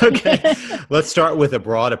 Okay. Let's start with a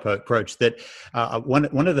broad approach that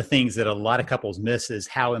one of the things that a lot of couples miss is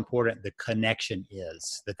how important the connection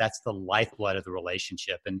is, that's the lifeblood of the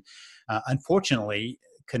relationship. And unfortunately,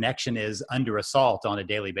 connection is under assault on a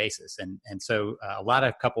daily basis. And so a lot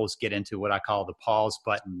of couples get into what I call the pause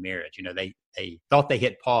button marriage. They thought they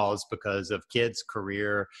hit pause because of kids,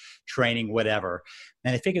 career, training, whatever.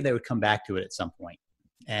 And they figured they would come back to it at some point.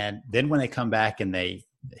 And then when they come back and they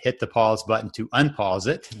hit the pause button to unpause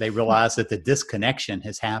it, they realize that the disconnection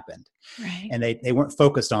has happened. Right. And they weren't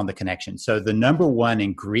focused on the connection. So the number one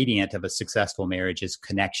ingredient of a successful marriage is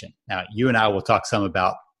connection. Now, you and I will talk some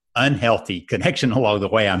about unhealthy connection along the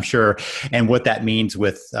way, I'm sure, and what that means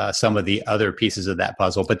with some of the other pieces of that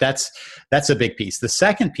puzzle. But that's a big piece. The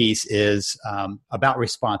second piece is about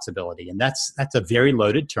responsibility. And that's a very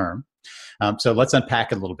loaded term. So let's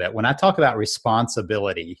unpack it a little bit. When I talk about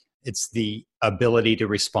responsibility, it's the ability to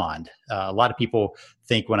respond. A lot of people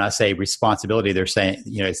think when I say responsibility, they're saying,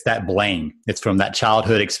 it's that blame. It's from that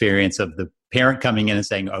childhood experience of the parent coming in and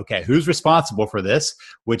saying, okay, who's responsible for this?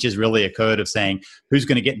 Which is really a code of saying, who's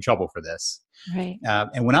going to get in trouble for this? Right.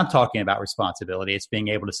 And when I'm talking about responsibility, it's being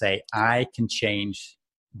able to say, I can change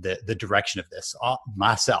the direction of this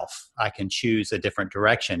myself. I can choose a different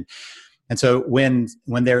direction. And so when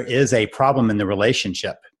there is a problem in the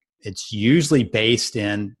relationship, it's usually based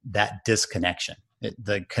in that disconnection.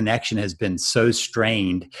 The connection has been so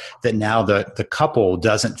strained that now the couple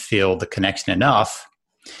doesn't feel the connection enough.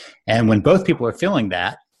 And when both people are feeling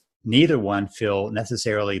that, neither one feel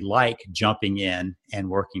necessarily like jumping in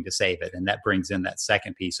and working to save it. And that brings in that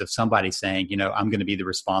second piece of somebody saying, I'm going to be the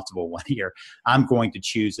responsible one here. I'm going to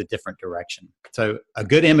choose a different direction. So a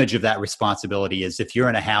good image of that responsibility is if you're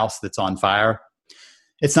in a house that's on fire,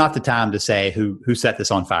 it's not the time to say who set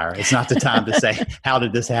this on fire. It's not the time to say, how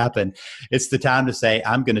did this happen? It's the time to say,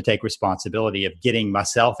 I'm going to take responsibility of getting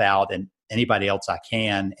myself out and anybody else I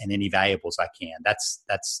can and any valuables I can. That's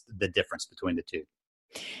the difference between the two.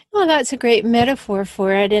 Well, that's a great metaphor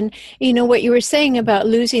for it. And, what you were saying about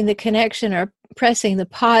losing the connection or pressing the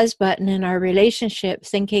pause button in our relationship,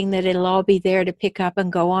 thinking that it'll all be there to pick up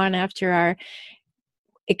and go on after our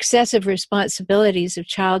excessive responsibilities of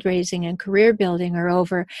child raising and career building are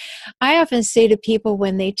over. I often say to people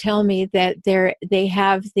when they tell me that they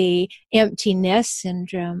have the empty nest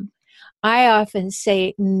syndrome, I often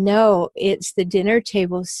say, no, it's the dinner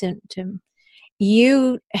table symptom.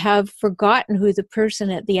 You have forgotten who the person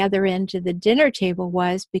at the other end of the dinner table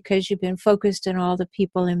was because you've been focused on all the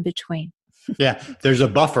people in between. Yeah, there's a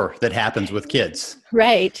buffer that happens with kids.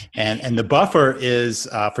 Right. And the buffer is,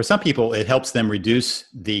 for some people, it helps them reduce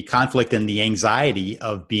the conflict and the anxiety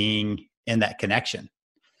of being in that connection.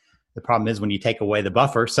 The problem is when you take away the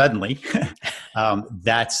buffer, suddenly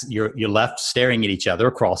that's you're left staring at each other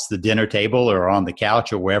across the dinner table or on the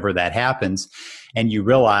couch or wherever that happens. And you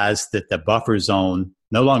realize that the buffer zone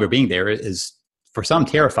no longer being there is for some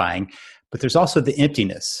terrifying, but there's also the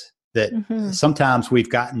emptiness that sometimes we've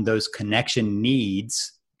gotten those connection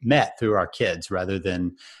needs met through our kids rather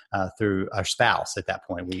than through our spouse. At that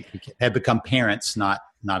point, we have become parents, not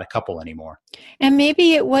a couple anymore. And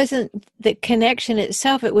maybe it wasn't the connection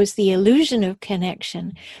itself, it was the illusion of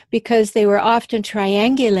connection, because they were often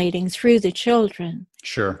triangulating through the children.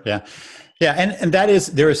 Sure. Yeah. Yeah. And that is,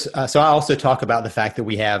 so I also talk about the fact that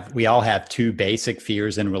we all have two basic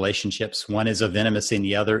fears in relationships. One is of intimacy and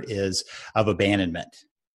the other is of abandonment.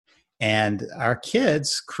 And our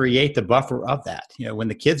kids create the buffer of that. You know, when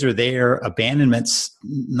the kids are there, abandonment's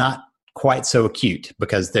not quite so acute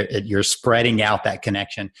because you're spreading out that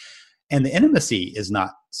connection. And the intimacy is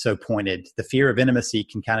not so pointed. The fear of intimacy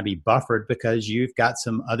can kind of be buffered because you've got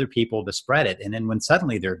some other people to spread it. And then when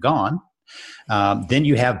suddenly they're gone, then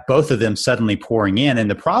you have both of them suddenly pouring in. And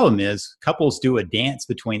the problem is couples do a dance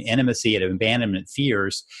between intimacy and abandonment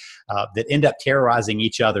fears that end up terrorizing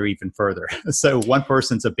each other even further. So one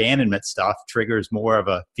person's abandonment stuff triggers more of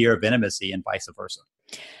a fear of intimacy and vice versa.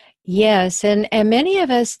 Yes, and many of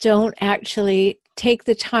us don't actually take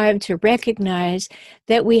the time to recognize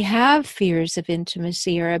that we have fears of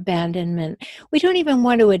intimacy or abandonment. We don't even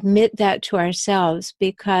want to admit that to ourselves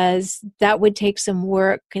because that would take some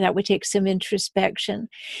work, that would take some introspection.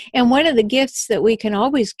 And one of the gifts that we can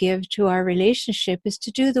always give to our relationship is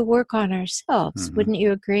to do the work on ourselves. Mm-hmm. Wouldn't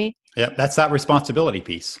you agree? Yeah, that's that responsibility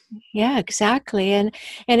piece. Yeah, exactly. And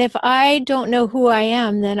if I don't know who I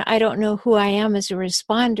am, then I don't know who I am as a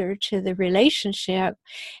responder to the relationship.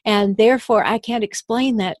 And therefore, I can't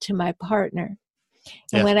explain that to my partner.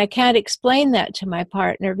 And when I can't explain that to my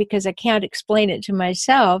partner because I can't explain it to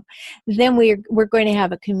myself, then we're going to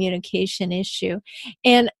have a communication issue.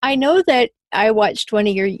 And I know that I watched one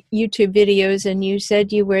of your YouTube videos and you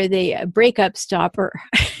said you were the breakup stopper.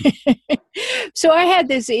 So I had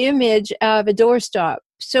this image of a doorstop.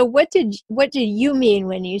 So what did you mean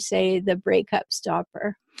when you say the breakup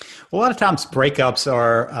stopper? Well, a lot of times breakups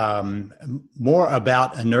are more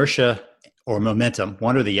about inertia or momentum,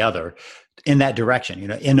 one or the other, in that direction. You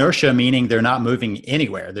know, inertia meaning they're not moving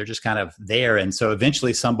anywhere. They're just kind of there. And so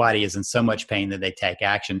eventually somebody is in so much pain that they take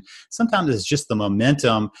action. Sometimes it's just the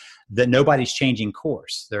momentum that nobody's changing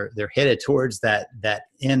course. They're headed towards that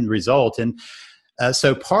end result. And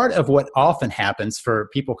so part of what often happens for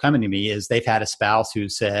people coming to me is they've had a spouse who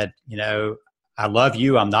said, you know, I love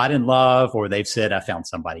you, I'm not in love, or they've said, I found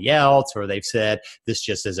somebody else, or they've said, this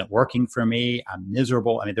just isn't working for me, I'm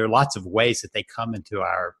miserable. I mean, there are lots of ways that they come into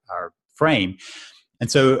our frame. And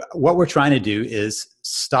so what we're trying to do is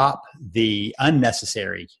stop the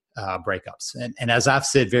unnecessary breakups. And as I've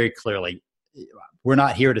said very clearly, we're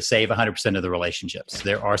not here to save 100% of the relationships.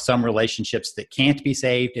 There are some relationships that can't be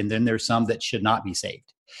saved, and then there's some that should not be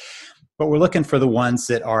saved. But we're looking for the ones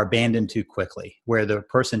that are abandoned too quickly, where the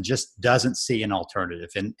person just doesn't see an alternative.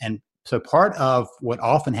 And so part of what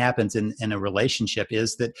often happens in a relationship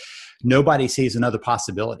is that nobody sees another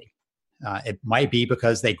possibility. It might be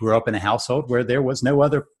because they grew up in a household where there was no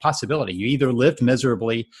other possibility. You either lived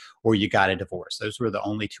miserably or you got a divorce. Those were the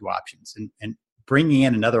only two options. And bringing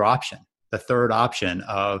in another option, the third option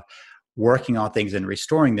of working on things and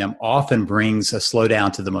restoring them, often brings a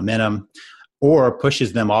slowdown to the momentum or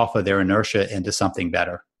pushes them off of their inertia into something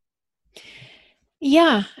better.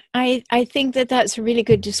 Yeah, I think that's a really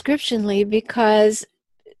good description, Lee, because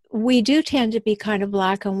we do tend to be kind of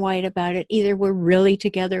black and white about it. Either we're really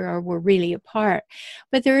together or we're really apart.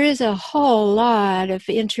 But there is a whole lot of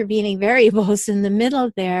intervening variables in the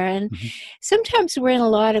middle there. And sometimes we're in a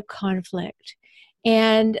lot of conflict.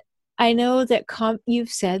 And I know that you've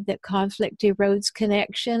said that conflict erodes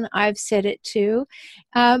connection. I've said it too.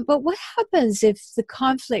 But what happens if the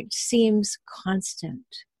conflict seems constant?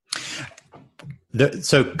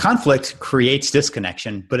 So conflict creates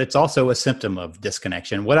disconnection, but it's also a symptom of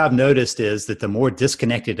disconnection. What I've noticed is that the more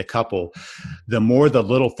disconnected a couple, the more the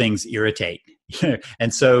little things irritate.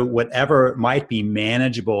 And so whatever might be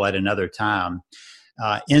manageable at another time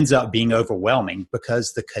ends up being overwhelming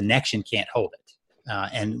because the connection can't hold it.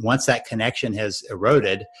 And once that connection has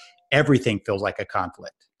eroded, everything feels like a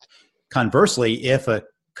conflict. Conversely, if a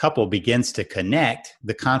couple begins to connect,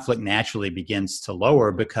 the conflict naturally begins to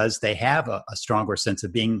lower because they have a stronger sense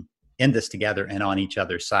of being in this together and on each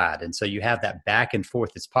other's side. And so you have that back and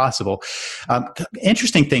forth that's possible.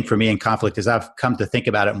 Interesting thing for me in conflict, as I've come to think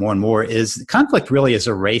about it more and more, is conflict really is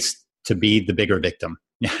a race to be the bigger victim.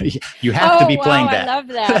 You have to be playing that. I love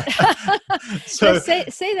that. So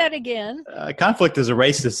say that again. Conflict is a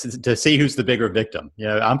race to see who's the bigger victim.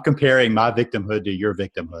 I'm comparing my victimhood to your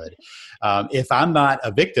victimhood. If I'm not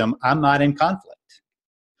a victim, I'm not in conflict.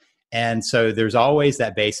 And so there's always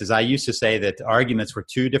that basis. I used to say that arguments were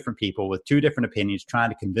two different people with two different opinions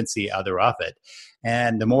trying to convince the other of it.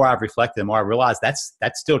 And the more I've reflected, the more I realize that's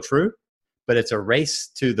still true. But it's a race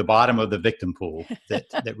to the bottom of the victim pool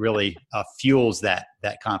that really fuels that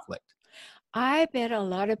conflict. I bet a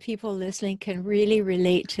lot of people listening can really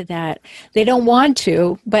relate to that. They don't want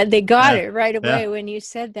to, but they got it right away when you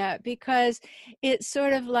said that, because it's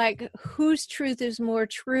sort of like whose truth is more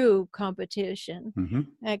true competition. Mm-hmm.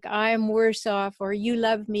 Like I'm worse off, or you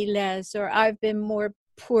love me less, or I've been more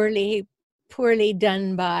poorly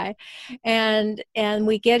done by, and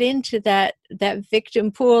we get into that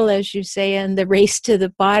victim pool, as you say, and the race to the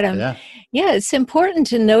bottom. Yeah, it's important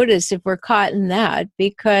to notice if we're caught in that,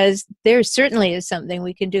 because there certainly is something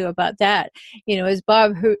we can do about that. As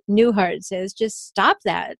Bob Newhart says, just stop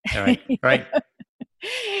that. Right.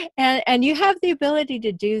 And you have the ability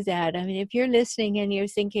to do that. I mean, if you're listening and you're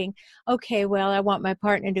thinking, okay, well, I want my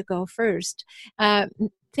partner to go first.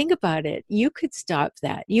 Think about it. You could stop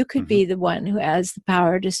that. You could be the one who has the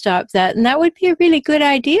power to stop that. And that would be a really good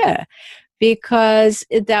idea, because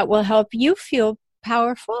that will help you feel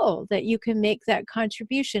powerful, that you can make that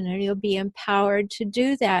contribution, and you'll be empowered to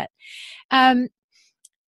do that.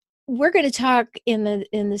 We're going to talk in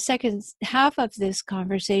the second half of this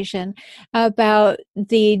conversation about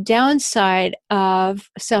the downside of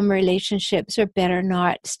some relationships are better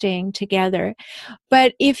not staying together.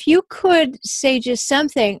 But if you could say just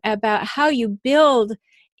something about how you build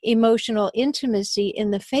emotional intimacy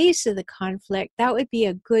in the face of the conflict, that would be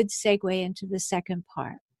a good segue into the second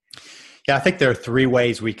part. Yeah, I think there are three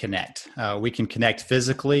ways we connect. We can connect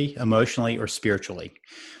physically, emotionally, or spiritually.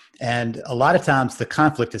 And a lot of times the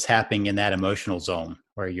conflict is happening in that emotional zone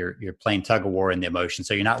where you're playing tug of war in the emotion.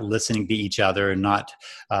 So you're not listening to each other and not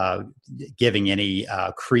giving any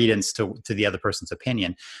credence to the other person's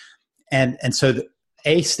opinion. And so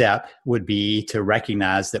a step would be to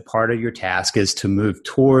recognize that part of your task is to move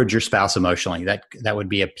towards your spouse emotionally. That would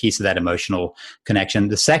be a piece of that emotional connection.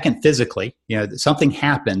 The second, physically, something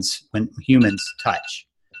happens when humans touch,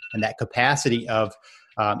 and that capacity of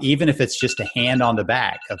even if it's just a hand on the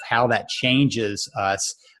back, of how that changes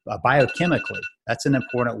us biochemically. That's an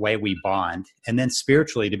important way we bond. And then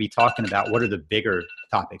spiritually, to be talking about what are the bigger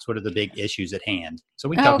topics, what are the big issues at hand. So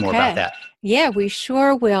we can talk more about that. Yeah, we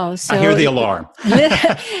sure will. So I hear the alarm.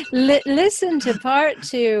 Listen to part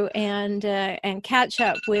 2 and catch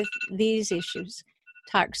up with these issues.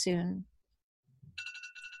 Talk soon.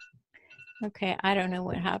 Okay, I don't know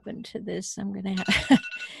what happened to this. I'm going to have...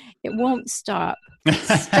 It won't stop.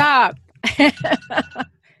 Stop.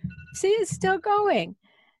 See, it's still going.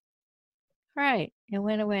 Right, it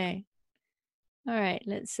went away. All right,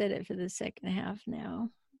 let's set it for the second half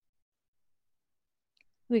now.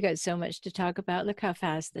 We got so much to talk about. Look how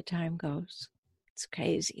fast the time goes. It's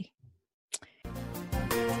crazy.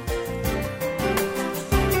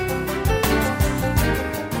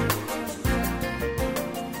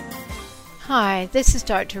 Hi, this is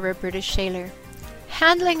Dr. Roberta Shaler.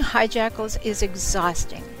 Handling hijackals is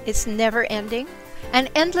exhausting. It's never ending. An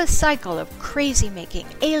endless cycle of crazy making,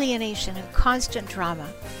 alienation, and constant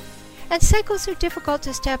drama. And cycles are difficult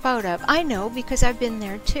to step out of. I know, because I've been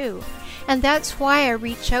there too. And that's why I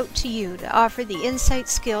reach out to you to offer the insight,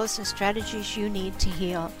 skills, and strategies you need to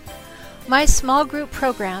heal. My small group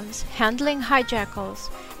programs, Handling Hijackals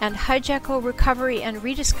and Hijackal Recovery and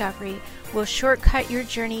Rediscovery, will shortcut your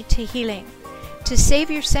journey to healing, to save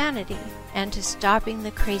your sanity, and to stopping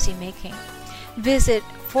the crazy making. Visit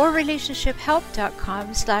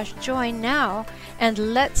forrelationshiphelp.com/join now,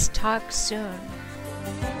 and let's talk soon.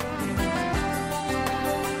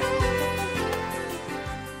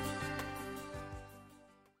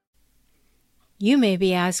 You may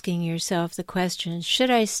be asking yourself the question, should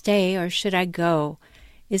I stay or should I go?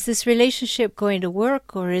 Is this relationship going to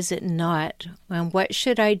work or is it not? And what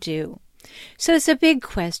should I do? So it's a big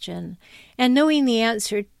question, and knowing the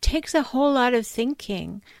answer takes a whole lot of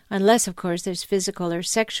thinking. Unless, of course, there's physical or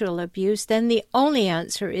sexual abuse, then the only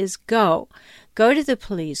answer is go. Go to the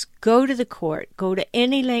police, go to the court, go to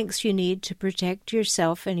any lengths you need to protect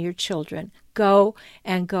yourself and your children. Go,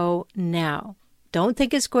 and go now. Don't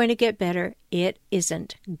think it's going to get better. It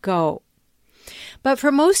isn't. Go. But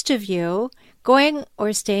for most of you, going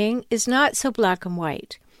or staying is not so black and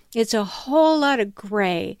white. It's a whole lot of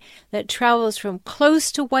gray that travels from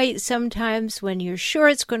close to white sometimes when you're sure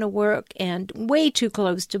it's going to work, and way too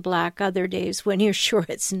close to black other days when you're sure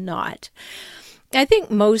it's not. I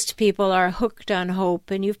think most people are hooked on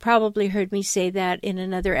hope, and you've probably heard me say that in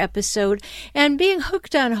another episode. And being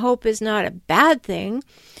hooked on hope is not a bad thing.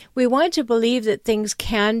 We want to believe that things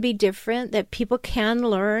can be different, that people can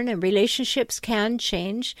learn, and relationships can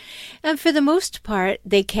change. And for the most part,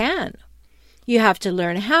 they can. You have to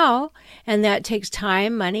learn how, and that takes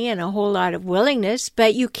time, money, and a whole lot of willingness,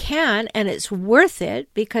 but you can, and it's worth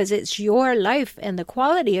it because it's your life and the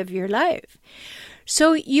quality of your life.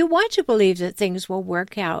 So you want to believe that things will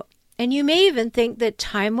work out, and you may even think that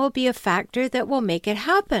time will be a factor that will make it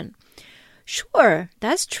happen. Sure,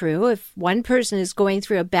 that's true if one person is going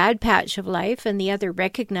through a bad patch of life and the other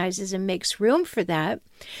recognizes and makes room for that.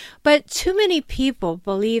 But too many people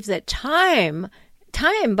believe that time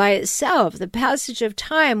by itself, the passage of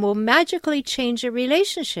time, will magically change a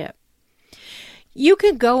relationship. You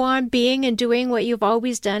can go on being and doing what you've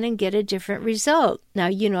always done and get a different result. Now,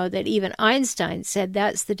 you know that even Einstein said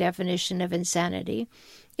that's the definition of insanity.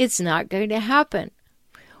 It's not going to happen.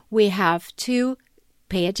 We have to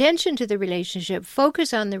pay attention to the relationship,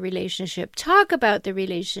 focus on the relationship, talk about the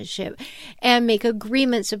relationship, and make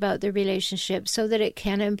agreements about the relationship so that it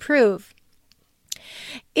can improve.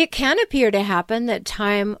 It can appear to happen that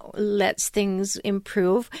time lets things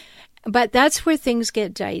improve, but that's where things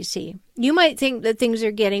get dicey. You might think that things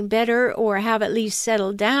are getting better or have at least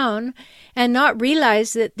settled down and not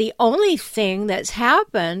realize that the only thing that's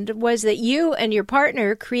happened was that you and your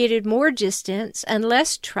partner created more distance and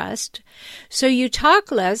less trust. So you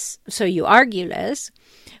talk less, so you argue less,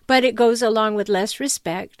 but it goes along with less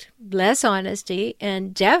respect, less honesty,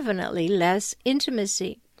 and definitely less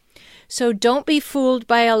intimacy. So don't be fooled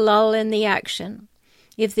by a lull in the action.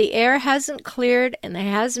 If the air hasn't cleared, and it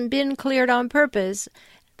hasn't been cleared on purpose,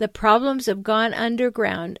 the problems have gone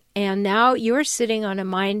underground, and now you're sitting on a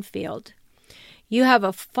minefield. You have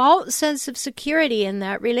a false sense of security in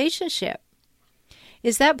that relationship.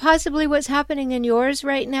 Is that possibly what's happening in yours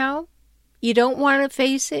right now? You don't want to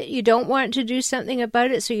face it, you don't want to do something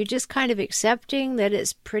about it, so you're just kind of accepting that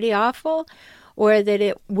it's pretty awful, or that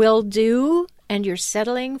it will do, and you're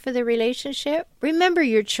settling for the relationship? Remember,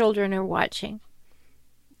 your children are watching.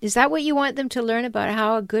 Is that what you want them to learn about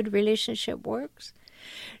how a good relationship works?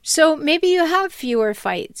 So maybe you have fewer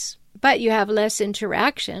fights, but you have less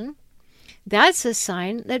interaction. That's a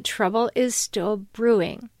sign that trouble is still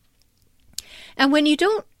brewing. And when you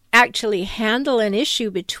don't actually handle an issue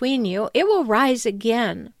between you, it will rise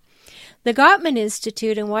again. The Gottman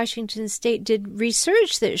Institute in Washington State did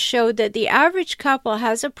research that showed that the average couple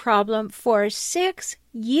has a problem for 6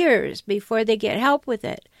 years before they get help with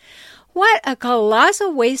it. What a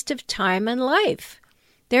colossal waste of time and life.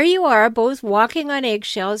 There you are, both walking on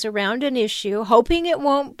eggshells around an issue, hoping it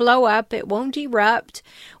won't blow up, it won't erupt,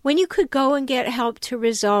 when you could go and get help to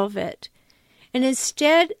resolve it. And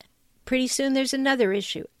instead, pretty soon there's another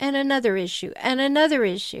issue, and another issue, and another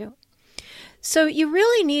issue. So you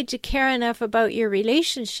really need to care enough about your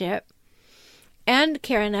relationship and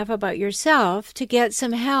care enough about yourself to get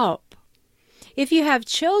some help. If you have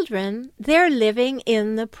children, they're living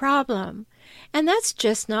in the problem. And that's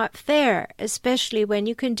just not fair, especially when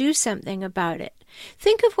you can do something about it.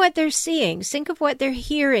 Think of what they're seeing. Think of what they're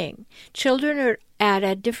hearing. Children are at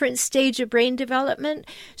a different stage of brain development,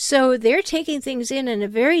 so they're taking things in a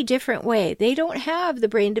very different way. They don't have the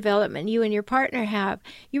brain development you and your partner have.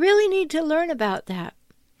 You really need to learn about that.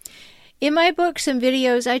 In my books and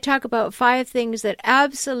videos, I talk about 5 things that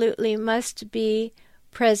absolutely must be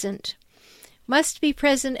present. Must be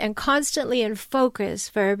present and constantly in focus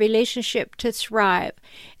for a relationship to thrive.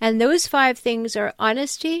 And those 5 things are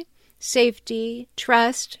honesty, safety,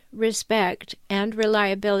 trust, respect, and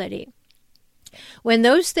reliability. When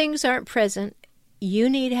those things aren't present, you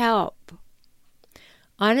need help.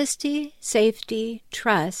 Honesty, safety,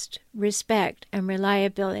 trust, respect, and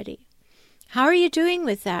reliability. How are you doing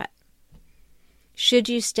with that? Should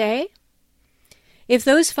you stay? If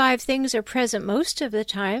those 5 things are present most of the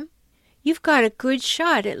time, you've got a good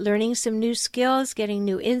shot at learning some new skills, getting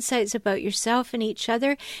new insights about yourself and each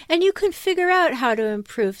other, and you can figure out how to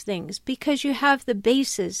improve things because you have the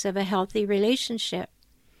basis of a healthy relationship.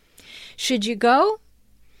 Should you go?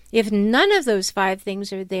 If none of those 5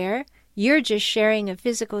 things are there, you're just sharing a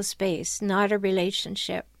physical space, not a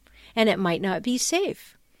relationship, and it might not be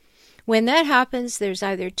safe. When that happens, there's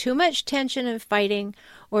either too much tension and fighting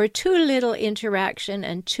or too little interaction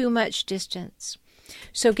and too much distance.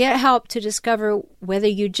 So get help to discover whether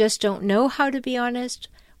you just don't know how to be honest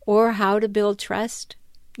or how to build trust.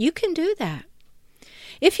 You can do that.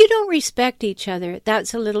 If you don't respect each other,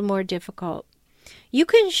 that's a little more difficult. You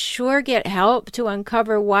can sure get help to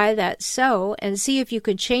uncover why that's so and see if you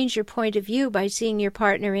can change your point of view by seeing your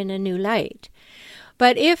partner in a new light.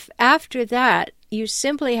 But if after that you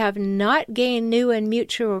simply have not gained new and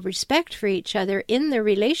mutual respect for each other in the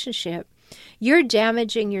relationship, you're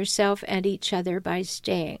damaging yourself and each other by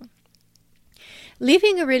staying.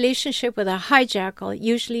 Leaving a relationship with a hijackal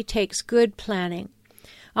usually takes good planning.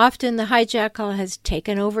 Often the hijackal has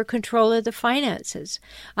taken over control of the finances.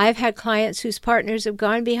 I've had clients whose partners have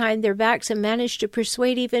gone behind their backs and managed to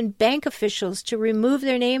persuade even bank officials to remove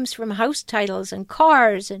their names from house titles and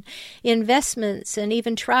cars and investments, and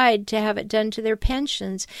even tried to have it done to their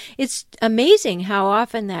pensions. It's amazing how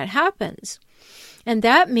often that happens. And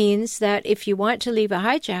that means that if you want to leave a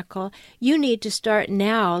hijackal, you need to start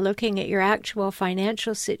now looking at your actual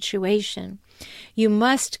financial situation. You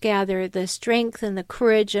must gather the strength and the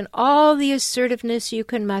courage and all the assertiveness you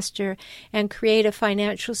can muster and create a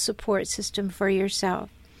financial support system for yourself.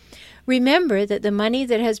 Remember that the money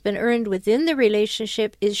that has been earned within the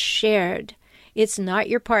relationship is shared. It's not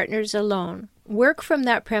your partner's alone. Work from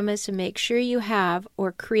that premise and make sure you have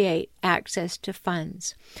or create access to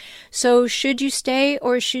funds. So should you stay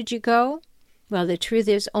or should you go? Well, the truth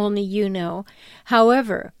is only you know.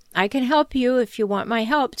 However, I can help you if you want my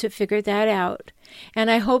help to figure that out.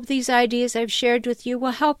 And I hope these ideas I've shared with you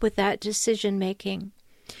will help with that decision making.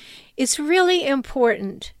 It's really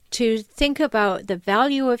important to think about the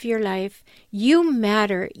value of your life. You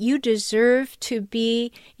matter. You deserve to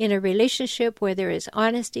be in a relationship where there is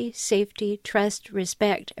honesty, safety, trust,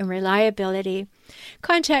 respect, and reliability.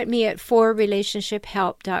 Contact me at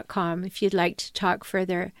forrelationshiphelp.com if you'd like to talk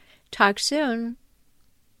further. Talk soon.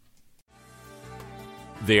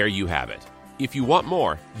 There you have it. If you want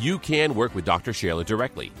more, you can work with Dr. Shayla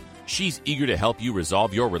directly. She's eager to help you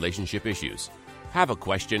resolve your relationship issues. Have a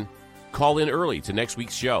question? Call in early to next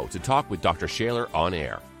week's show to talk with Dr. Shayla on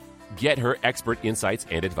air. Get her expert insights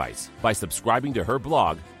and advice by subscribing to her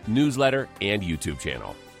blog, newsletter, and YouTube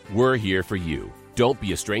channel. We're here for you. Don't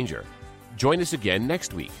be a stranger. Join us again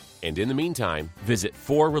next week. And in the meantime, visit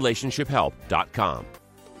forrelationshiphelp.com.